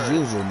always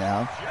usual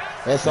now.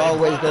 That's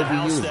always going to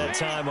be usual. That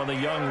time on the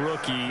young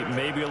rookie,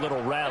 maybe a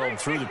little rattled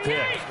through the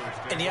pick.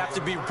 And you have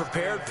to be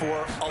prepared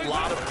for a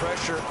lot of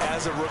pressure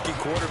as a rookie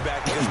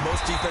quarterback because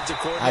most defensive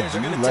coordinators are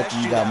going to test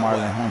you that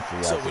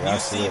way. So when you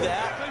see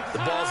that, the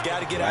ball's got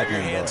to get out of your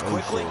hands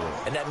quickly,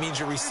 and that means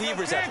your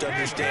receivers have to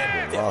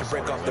understand they have to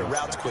break off their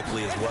routes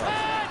quickly as well.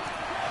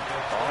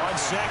 On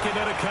second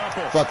and a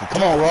couple. Fuck it.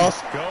 Come on,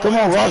 Ross. Come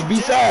on, Ross. Be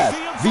fast.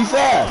 Be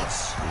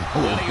fast.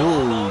 And he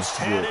almost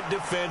had it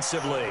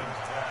defensively.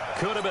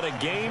 Could have been a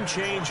game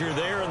changer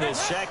there in the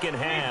second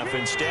half.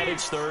 Instead,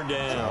 it's third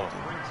down.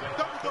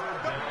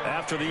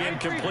 After the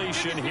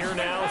incompletion, here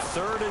now,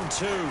 3rd and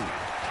 2.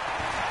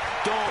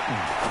 Dalton.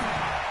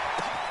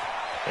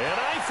 And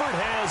Eifert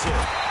has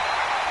it.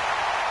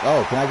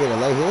 Oh, can I get a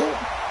late hit?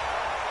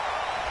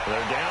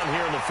 They're down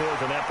here in the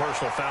 4th, and that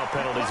personal foul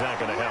penalty is not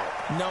going to help.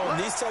 No, in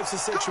these types of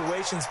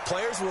situations,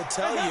 players will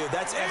tell you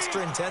that's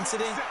extra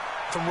intensity.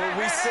 From where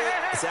we sit,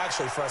 it's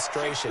actually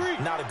frustration,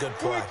 not a good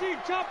play.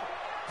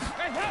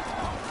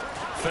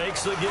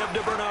 Fakes the give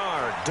to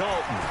Bernard.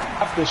 Dalton.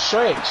 Off the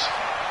stretch.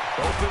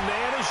 Open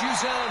man is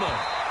Uzama.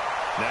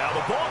 Now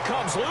the ball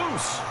comes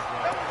loose.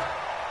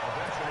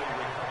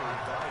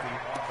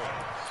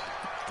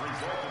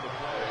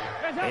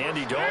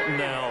 Andy Dalton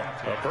now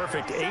a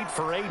perfect 8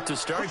 for 8 to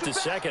start the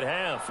second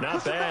half.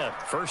 Not bad.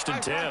 1st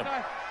and 10.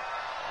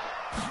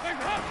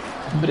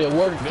 But it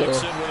worked though.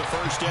 Mixon with a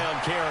first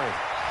down carry.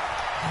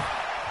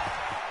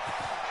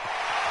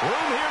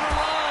 Room here to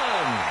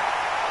run.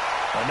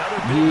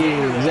 Another big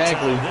gain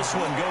exactly. This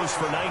one goes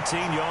for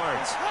 19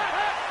 yards.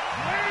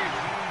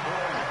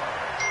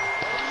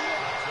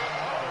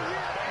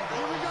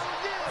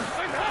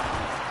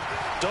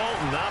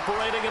 Dalton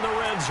operating in the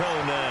red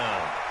zone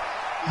now.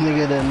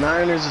 Nigga, the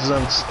Niners is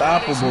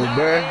unstoppable,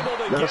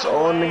 bruh. That's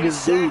all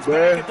niggas do,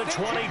 bruh.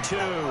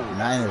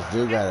 Niners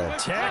do got a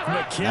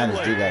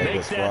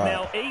good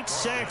squad. 8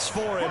 sacks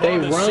for him. They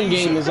run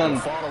game is on.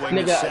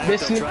 Nigga,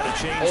 this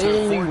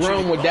only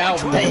run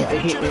without me.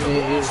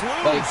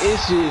 Like,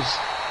 it's just.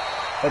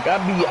 Like, I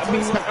be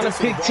trying to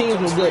pick teams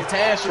with good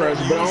pass rush,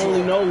 but I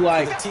only know,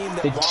 like,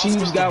 the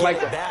Chiefs got,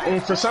 like,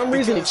 and for some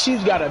reason, the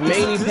Chiefs got a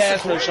many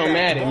pass rush on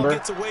Madden, bro.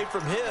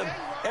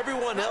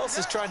 Everyone else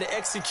is trying to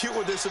execute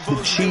what they're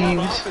supposed to do on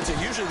offense.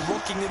 They're usually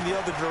looking in the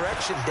other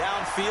direction,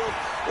 downfield,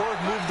 or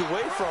moved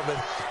away from it.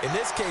 In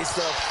this case,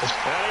 though,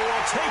 and he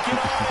will take it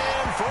on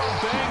in for a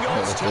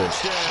Bengals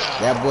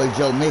touchdown. That boy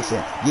Joe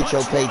Mixon, get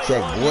your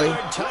paycheck, boy.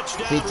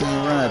 15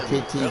 run,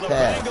 15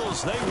 pass. The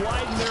Bengals, they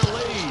widen their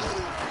lead.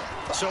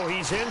 So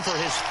he's in for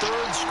his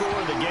 3rd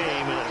score of the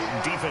game.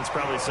 And defense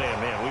probably saying,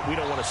 man, we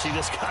don't want to see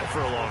this guy for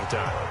a long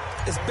time.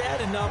 It's bad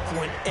enough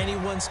when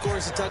anyone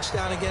scores a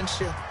touchdown against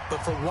you,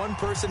 but for one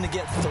person to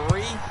get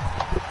 3,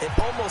 it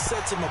almost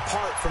sets him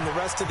apart from the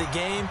rest of the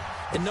game,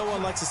 and no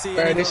one likes to see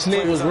it. This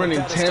nigga was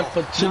running 10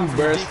 for 2,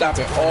 bro,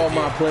 stopping all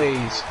my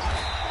plays.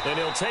 And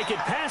he'll take it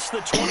past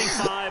the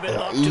 25 and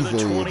up to the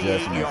 28-yard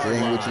line.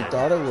 It ain't what you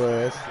thought it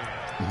was.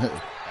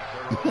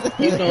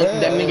 You know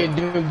that nigga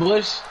Devin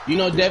Bush? You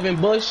know Devin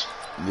Bush?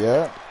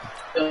 Yeah.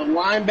 The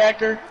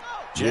linebacker?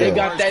 Yeah. They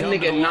got that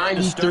nigga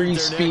 93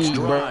 speed,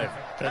 bro.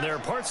 And there are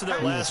parts of their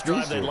last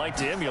drive they'd like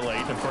to emulate.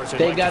 And of course,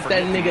 they got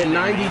that nigga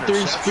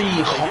 93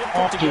 speed,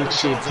 hawking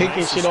shit,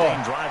 picking shit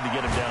off. Drive to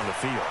get him down the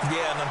field.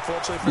 Yeah, and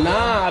unfortunately,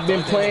 I've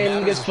been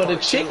playing niggas for the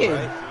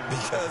chicken.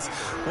 Because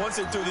once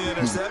they threw the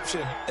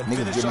interception and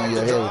niggas getting on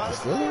your head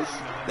with the Steelers.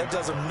 That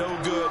does him no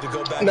good to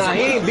go back. Nah,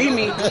 he ain't beat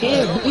me.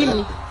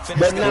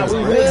 But now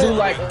we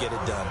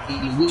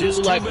will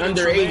do like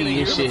under 80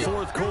 and shit.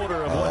 Fourth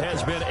quarter of what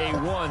has been a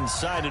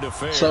one-sided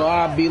affair. So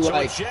I'll be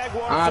like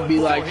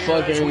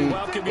fucking.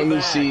 Let me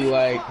see,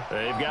 like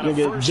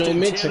nigga Joe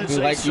Mixon,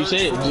 like you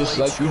said, just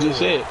like you just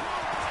said.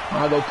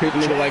 I'll go pick a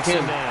nigga like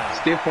him,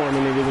 stiff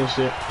arming niggas and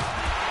shit.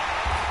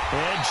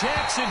 And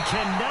Jackson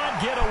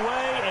cannot get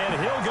away, and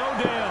he'll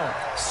go down.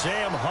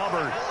 Sam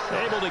Hubbard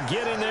able to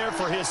get in there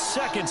for his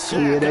 2nd sack.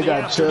 Yeah, they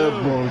got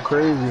Chubb going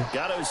crazy.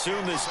 Got to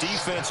assume this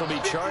defense will be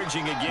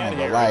charging again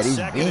here. Right, these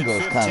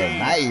Bengals kind of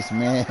nice,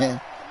 man.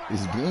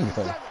 These Bengals.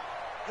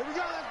 Here we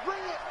go, let's bring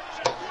it.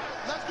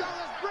 Let's go,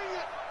 let's bring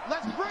it.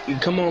 Let's bring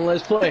it. Come on,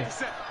 let's play.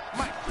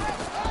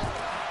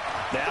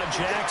 Now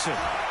Jackson.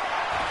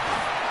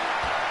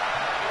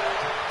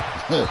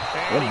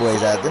 Them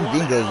boys out, them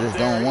Bengals just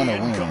don't want to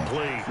win.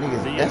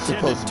 Niggas, that's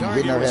supposed to be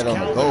hitting their head on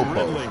the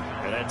goalpost.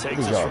 And that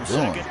takes us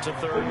from 2nd to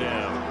 3rd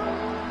down.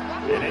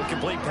 An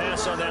incomplete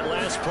pass on that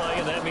last play,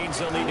 and that means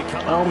they'll need to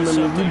come up with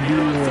something. I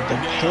remember with the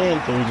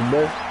Panthers,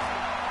 bro.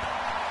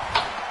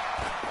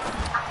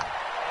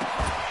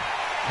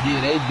 Yeah,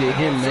 they did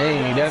him,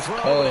 man. That's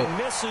cold.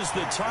 Misses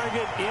the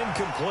target,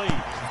 incomplete.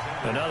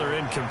 Another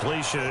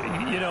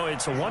incompletion. You know,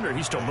 it's a wonder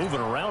he's still moving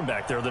around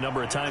back there the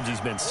number of times he's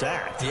been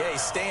sacked. Yeah,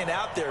 he's staying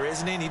out there,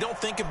 isn't he? And you don't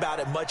think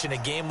about it much in a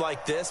game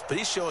like this, but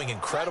he's showing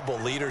incredible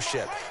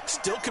leadership.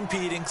 Still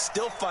competing,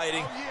 still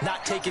fighting,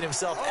 not taking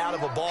himself out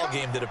of a ball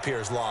game that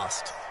appears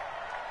lost.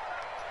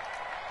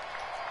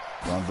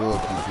 Don't do it,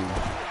 PP.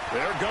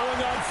 They're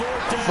going on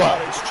 4th down.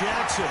 It's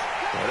Jackson.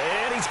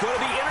 And he's going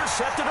to be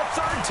intercepted a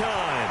 3rd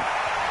time.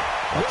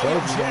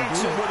 William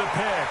Jackson with a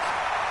pick.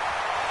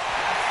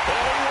 And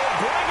he will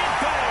bring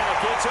it back.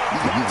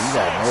 You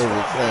got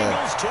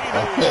nervous,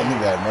 you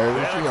got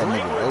nervous. You got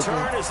nigga open.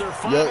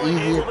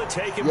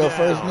 Your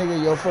first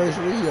nigga, your first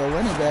read, your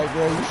running back,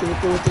 bro. You should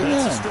have threw it to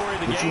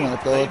him. But you want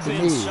to throw it to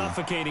me.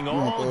 Suffocating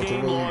all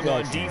game long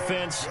on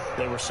defense.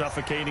 They were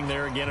suffocating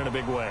there again in a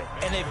big way.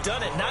 And they've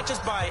done it not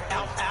just by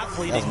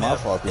out-athleting them.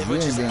 That's my fault,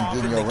 because you ain't been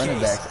getting your running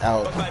backs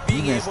out.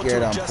 You've been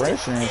scared I'm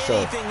pressuring,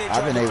 so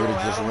I've been able to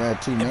just run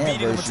two-man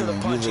versus you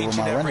and use it with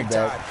my running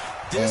back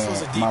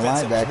and my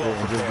linebacker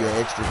and just be an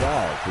extra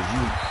guy, because you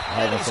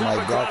having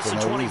somebody block for no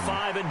reason.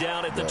 25 and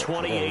down at the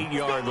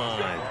 28-yard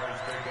line.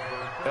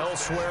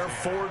 Elsewhere,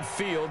 Ford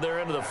Field, they're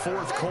into the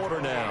fourth quarter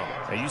now.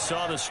 And you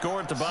saw the score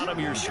at the bottom of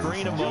your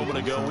screen a moment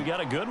ago. We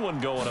got a good one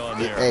going on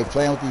there. Hey,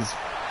 playing with these.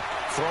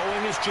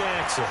 Throwing is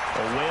Jackson.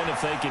 A win, if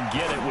they can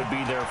get it, would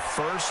be their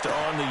first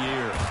on the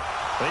year.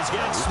 He's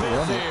got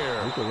Smith here.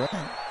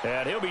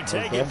 And he'll be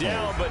taken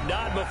down, but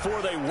not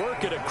before they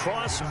work it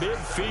across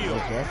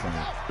midfield.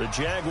 The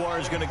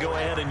Jaguars going to go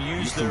ahead and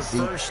use their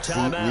first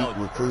timeout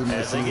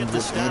as they get the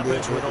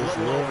stoppage with a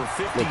little over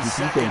 50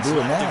 seconds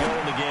left to go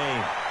in the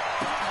game.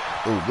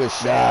 Oh, good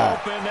shot.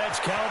 Open, that's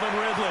Calvin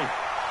Ridley.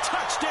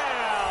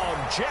 Touchdown,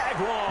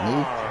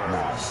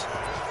 Jaguars.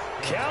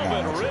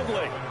 Calvin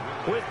Ridley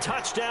with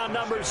touchdown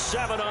number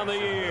 7 on the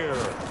year.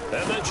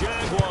 And the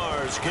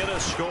Jaguars get a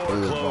score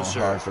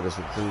closer. Hard for this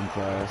recruiting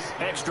class.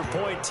 Extra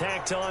point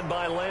tacked on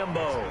by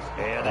Lambeau.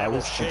 And that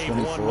will shave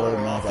one more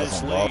off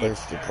this lead.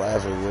 The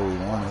class are where we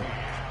want it.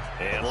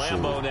 And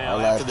Lambeau now,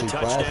 after the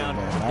touchdown,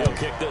 he'll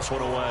kick this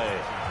one away.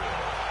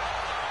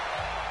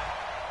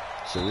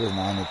 So we're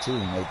 9-2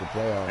 and make the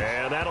playoffs.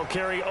 And that'll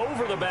carry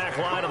over the back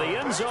line of the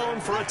end zone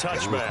for a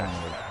touchback.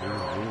 It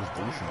was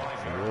decent.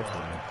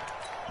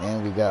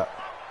 And we got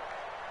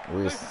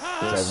the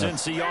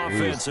Cincy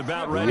offense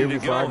about ready to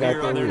go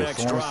here on their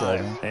next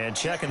drive. And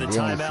checking the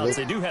timeouts,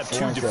 they do have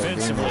 2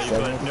 defensively,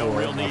 but no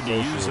real need to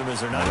use them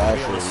as they're not going to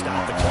be able to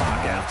stop the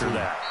clock after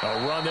that.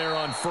 A run there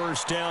on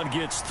first down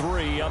gets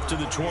 3 up to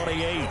the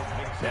 28.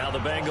 Now the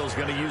Bengals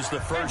going to use the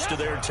first of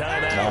their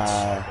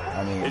timeouts.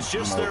 It's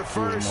just their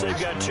first. They've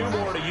got 2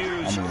 more to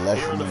use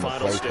here in the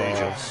final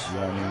stages.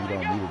 You know what I mean? You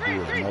don't need to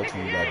do as much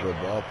when you got good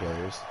ball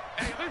players.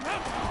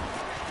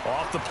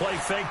 Off the play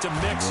fake to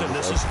Mixon.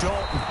 This is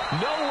Dalton.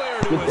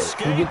 Nowhere to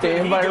escape. You get the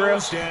invite,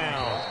 ref?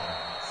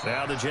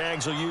 Now the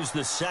Jags will use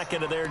the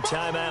second of their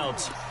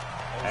timeouts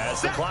as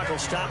the clock will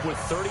stop with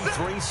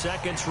 33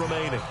 seconds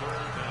remaining.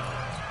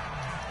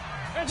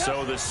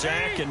 So the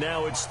sack, and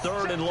now it's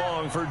 3rd and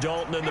long for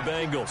Dalton and the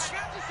Bengals.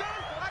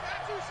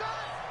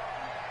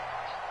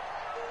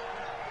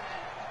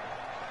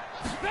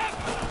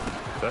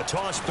 The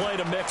toss play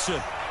to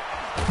Mixon.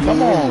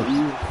 Come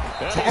on.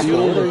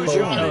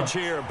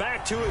 Here,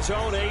 back to his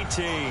own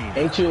 18.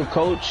 Ain't you a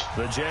coach?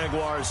 The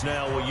Jaguars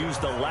now will use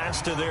the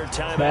last of their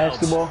timeouts.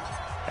 Basketball.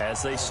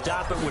 As they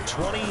stop it with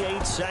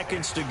 28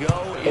 seconds to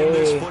go in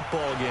this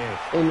football game.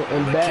 In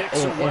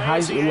high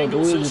school, look, we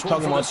were just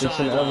talking about this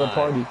in the other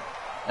party.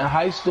 In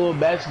high school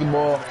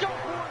basketball,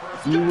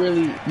 you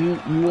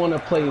want to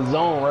play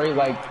zone, right?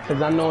 Like,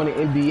 because I know in the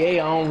NBA, I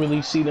don't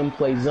really see them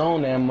play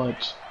zone that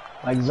much.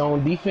 Like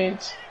zone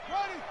defense.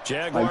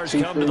 Jaguars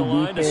come to the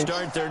line to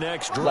start their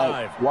next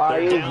drive. Like, why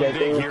is that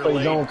they don't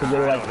play zone? Because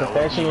they're like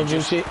professionals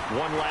and shit?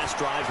 One last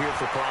drive here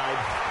for pride.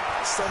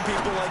 Some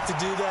people like to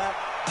do that.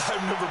 I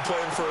remember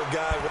playing for a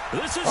guy.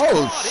 This is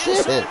caught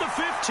inside the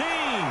 15.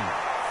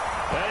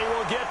 And he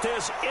will get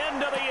this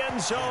into the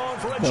end zone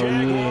for a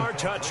Jaguar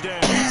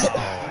touchdown.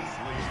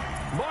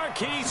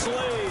 Marquise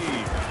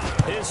Lee,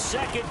 his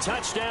 2nd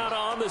touchdown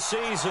on the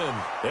season.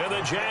 And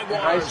the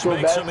Jaguars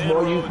make some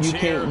inroads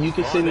here. You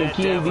can sit in the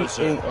key and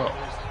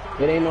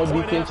it ain't no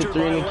defensive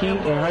 3 in the key in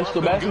high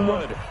school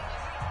basketball.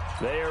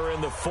 They are in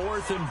the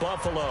 4th in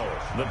Buffalo.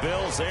 The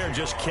Bills, they are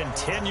just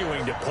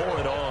continuing to pour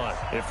it on.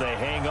 If they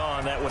hang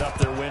on, that would up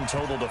their win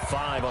total to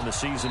 5 on the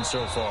season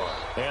so far.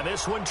 And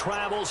this one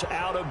travels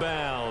out of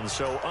bounds,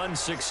 so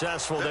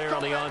unsuccessful there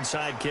on the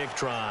onside kick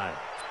try.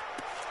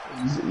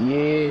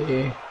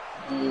 Yeah.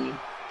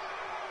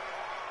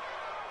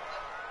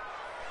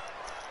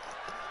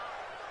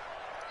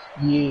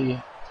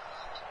 Yeah.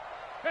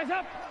 Hands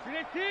up.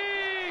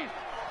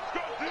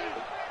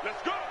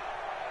 Let's go.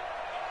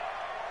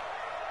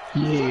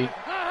 Yeah.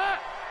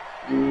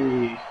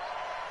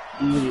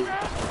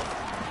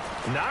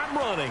 Not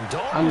running. I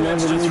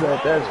never knew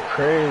that. That's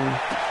crazy.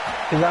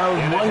 Because I was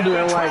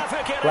wondering,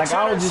 like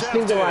I was just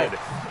thinking, like,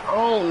 I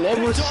don't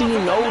never see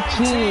no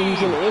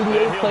teams in the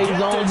NBA play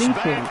zone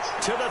defense.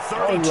 To the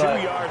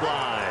 32-yard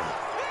line.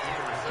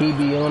 He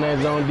be on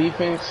that zone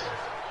defense.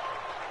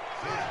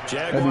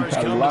 Jaguars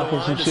come to the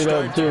line to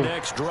start their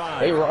next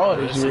drive. They were all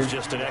this year. Is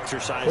just an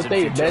exercise in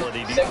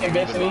futility. Second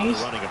best in the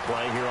East? Running a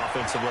play here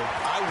offensively.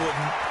 I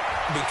wouldn't,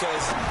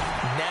 because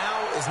now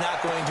is not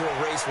going to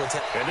erase what's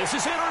happening. And this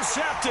is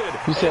intercepted.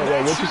 You said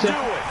what? What you said?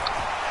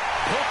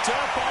 Picked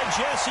up by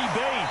Jesse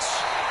Bates.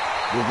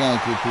 Good game,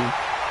 QP.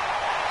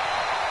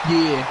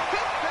 Yeah.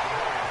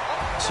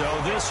 So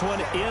this one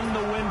in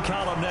the win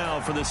column now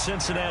for the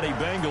Cincinnati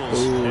Bengals.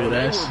 Ooh,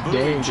 that's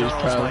dangerous,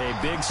 probably. By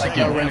a big like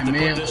y'all running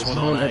man with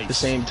zone at the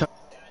same time.